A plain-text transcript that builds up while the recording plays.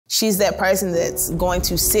She's that person that's going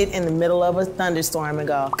to sit in the middle of a thunderstorm and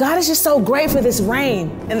go, God is just so great for this rain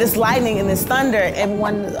and this lightning and this thunder.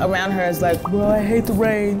 Everyone around her is like, bro, I hate the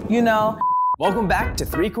rain, you know? Welcome back to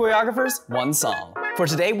 3 Choreographers, 1 Song. For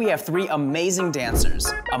today, we have 3 amazing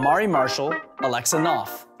dancers, Amari Marshall, Alexa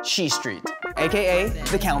Knopf, She Street, AKA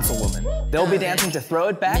the Councilwoman. They'll be dancing to Throw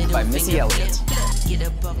It Back by Missy Elliott.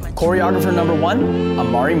 Choreographer number 1,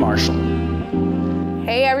 Amari Marshall.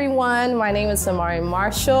 Hey everyone, my name is Amari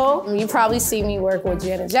Marshall. You probably see me work with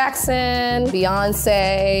Janet Jackson,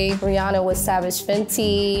 Beyonce, Rihanna with Savage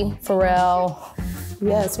Fenty, Pharrell.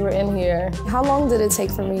 Yes, we're in here. How long did it take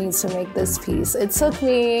for me to make this piece? It took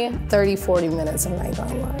me 30, 40 minutes, I'm not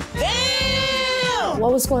gonna lie. Damn!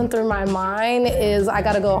 What was going through my mind is I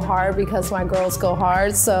gotta go hard because my girls go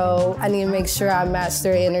hard, so I need to make sure I match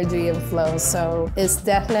their energy and flow. So it's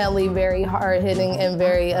definitely very hard hitting and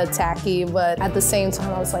very attacky, but at the same time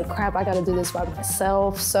I was like, crap, I gotta do this by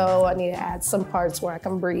myself, so I need to add some parts where I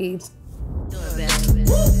can breathe.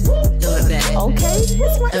 Okay,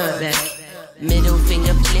 what's my... Middle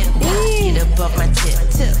finger flip, get up off my tip.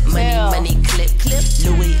 Money clip,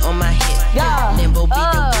 Louis on my hip. Limbo be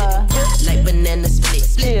the whip, like banana split.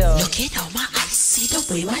 Look at all my eyes, see the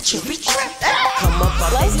way my jewelry drip. Come up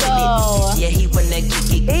off that split. Yeah, he wanna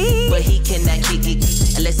kick it, but he cannot kick it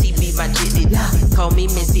unless he be my digit. Call me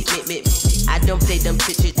Missy Fit. I don't play them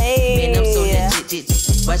pitches. Man, I'm so legit.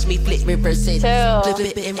 Watch me flip, reverse it, flip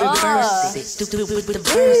it and reverse it. Do it with the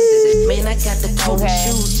verses. Man, I got the cold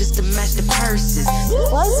shoes just to match the purses.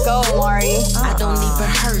 Let's go, Amari. I don't need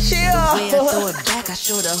rehearse. The way I throw it back, I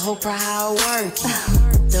show the whole crowd how I work.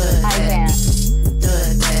 I dance.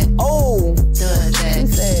 Oh, She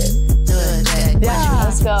said. yeah.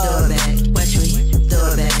 Let's go. Watch me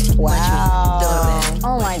throw that. Wow.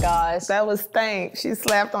 Oh my gosh. That was stank. She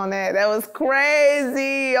slapped on that. That was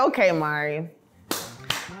crazy. Okay, Mari.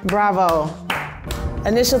 Bravo.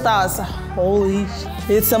 Initial thoughts, holy shit.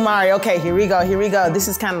 It's Amari. Okay, here we go. This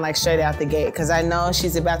is kind of like straight out the gate because I know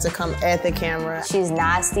she's about to come at the camera. She's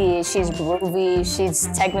nasty, she's groovy, she's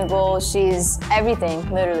technical, she's everything,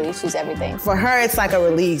 literally, she's everything. For her, it's like a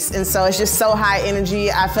release, and so it's just so high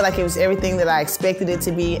energy. I feel like it was everything that I expected it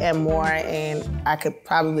to be and more, and I could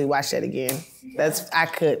probably watch that again. I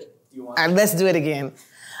could. Let's do it again.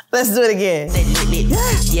 Let's do it again.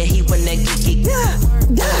 Yeah, he wanna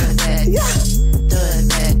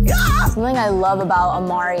Something I love about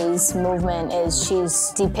Amari's movement is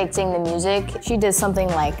she's depicting the music. She did something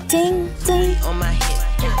like ding, ding. on my hip.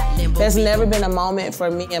 There's never been a moment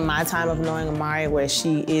for me in my time of knowing Amari where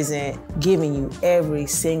she isn't giving you every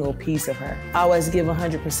single piece of her. Always give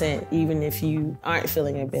 100%, even if you aren't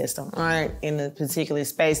feeling your best or aren't in a particular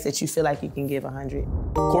space that you feel like you can give 100.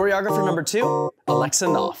 Choreographer number 2, Alexa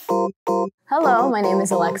Knopf. Hello, my name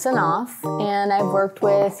is Alexa Knopf, and I've worked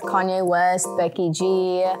with Kanye West, Becky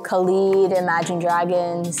G, Khalid, Imagine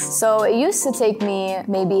Dragons. So it used to take me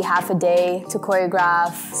maybe half a day to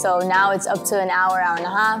choreograph, so now it's up to an hour, hour and a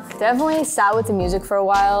half. Definitely sat with the music for a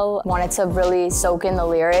while, wanted to really soak in the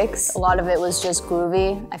lyrics. A lot of it was just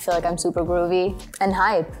groovy. I feel like I'm super groovy. And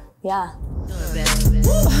hype, yeah.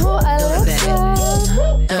 Oh, Alexa.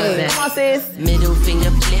 Hey, come on, sis. Middle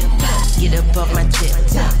finger flip, get up off my tip.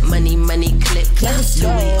 Money clip,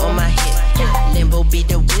 Louis on my hip. Limbo be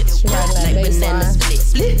the whip, like banana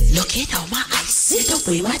split. Look at all my eyes, see the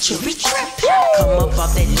way my jewelry drip. Come up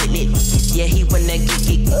off that lit. Yeah, he wanna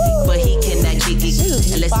kick it, but he cannot kick it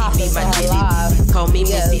unless he be my digit. Call me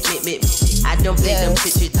Missy Fit. I don't play them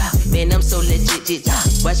pitches. Man, I'm so legit.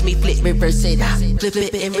 Watch me flip, reverse it, flip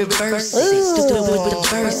it and reverse it. Do it with the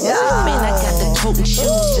verses. Man, I got the coat and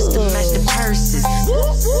shoes just to match the purses. I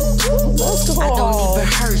don't need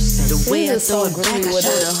rehearsing. The way I throw it back, I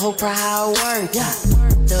show the whole crowd how I work. Do that.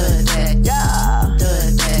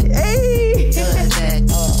 Hey. Do that.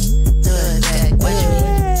 Watch me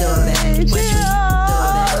do that. Watch me do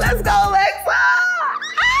that. Let's go, Alexa!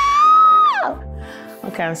 Ah!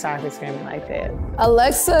 Okay, I'm sorry for screaming like that.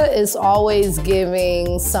 Alexa is always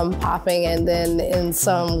giving some popping and then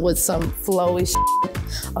with some flowy shit.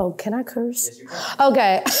 Oh, can I curse? Yes, you can.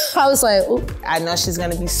 Okay, I was like, ooh. I know she's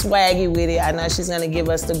gonna be swaggy with it. I know she's gonna give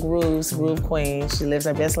us the grooves, groove queen. She lives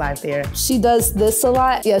her best life there. She does this a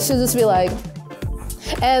lot. Yeah, she'll just be like,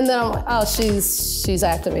 and then I'm like, oh, she's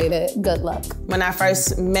activated. Good luck. When I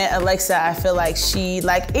first met Alexa, I feel like she,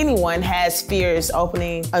 like anyone, has fears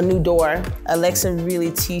opening a new door. Alexa really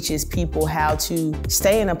teaches people how to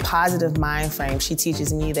stay in a positive mind frame. She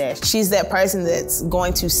teaches me that. She's that person that's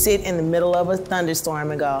going to sit in the middle of a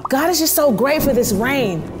thunderstorm and go, God is just so great for this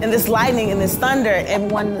rain and this lightning and this thunder.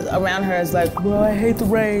 Everyone around her is like, bro, I hate the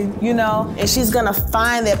rain, you know? And she's gonna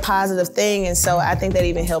find that positive thing. And so I think that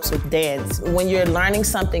even helps with dance. When you're learning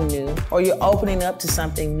something new or you're opening up to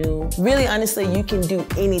something new, really honestly, you can do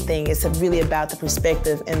anything. It's really about the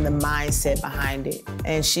perspective and the mindset behind it.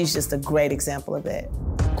 And she's just a great example of that.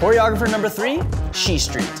 Choreographer number 3, She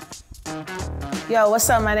Street. Yo, what's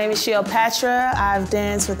up? My name is Sheopatra. I've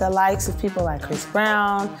danced with the likes of people like Chris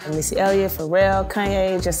Brown, Missy Elliott, Pharrell,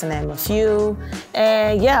 Kanye, just to name a few.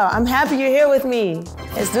 And yeah, I'm happy you're here with me.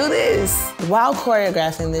 Let's do this. While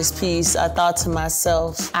choreographing this piece, I thought to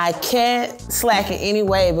myself, I can't slack in any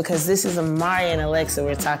way because this is Amari and Alexa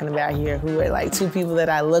we're talking about here, who are like two people that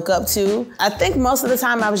I look up to. I think most of the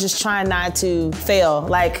time I was just trying not to fail,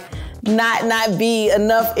 like not be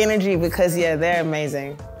enough energy because yeah, they're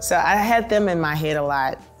amazing. So I had them in my head a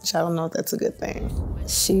lot, which I don't know if that's a good thing.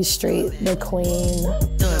 She Street, the queen.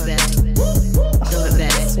 Throw it back. Throw it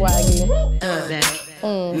back. Swaggy. Throw it back.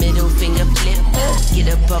 Middle finger flip. Get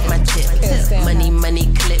up off my tip. Money,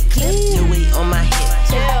 money, clip. Louis on my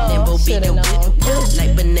hip. Limbo be the whip.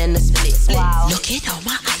 Like banana split. Wow. Look at all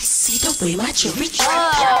my ice. See the way my jewelry drip.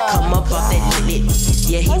 Come up off that limit.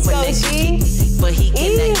 Yeah, he Let's wanna go, kick G. it, but he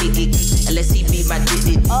cannot kick it unless he be my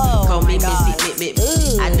digit. Call me Missy Mip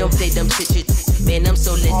Mip. I don't play them shit. Man, I'm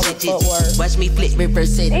so legit. Watch me flip,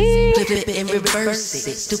 reverse it. Flip it and reverse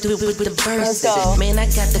it. Do it with the verses. Man, I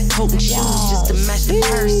got the coat and shoes just to match the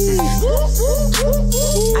purses.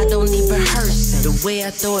 I don't need rehearse. The way I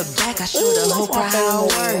throw it back, I show the whole crowd how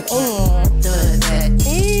it works. Does that.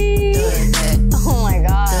 Does that. Oh my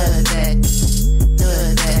God. Does that.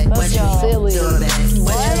 Does that. Let's go. Silly.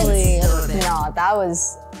 No, that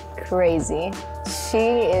was crazy. She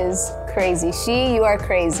is crazy. You are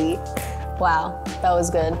crazy. Wow, that was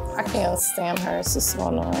good. I can't stand her. It's just so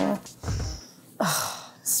annoying.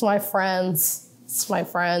 It's my friends. It's my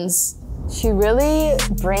friends. She really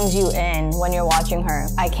brings you in when you're watching her.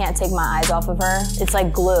 I can't take my eyes off of her. It's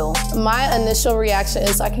like glue. My initial reaction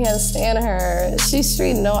is I can't stand her. She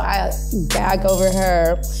Street, no, I gag over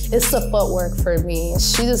her. It's the footwork for me.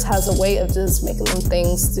 She just has a way of just making them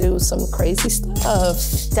things do some crazy stuff.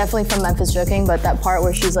 Definitely from Memphis Joking, but that part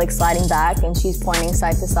where she's like sliding back and she's pointing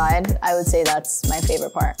side to side, I would say that's my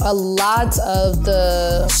favorite part. A lot of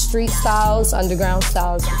the street styles, underground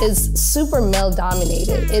styles, is super male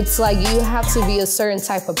dominated. It's like you have to be a certain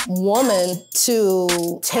type of woman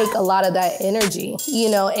to take a lot of that energy,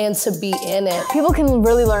 you know, and to be in it. People can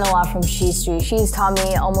really learn a lot from She Street. She's taught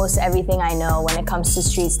me almost everything I know when it comes to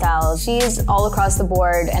street styles. She's all across the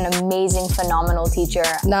board an amazing, phenomenal teacher.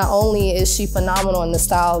 Not only is she phenomenal in the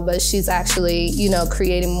style, but she's actually, you know,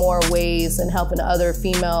 creating more ways and helping other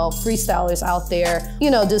female freestylers out there,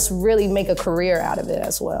 you know, just really make a career out of it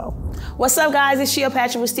as well. What's up, guys? It's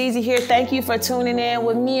Sheopatra with STEEZY here. Thank you for tuning in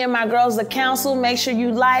with me and my girls, the council. Make sure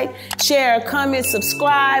you like, share, comment,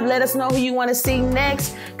 subscribe. Let us know who you want to see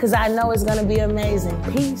next, because I know it's going to be amazing.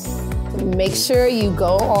 Peace. Make sure you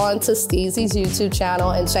go on to STEEZY's YouTube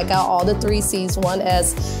channel and check out all the 3 C's,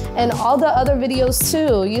 1S, and all the other videos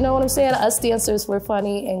too. You know what I'm saying? Us dancers, we're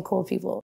funny and cool people.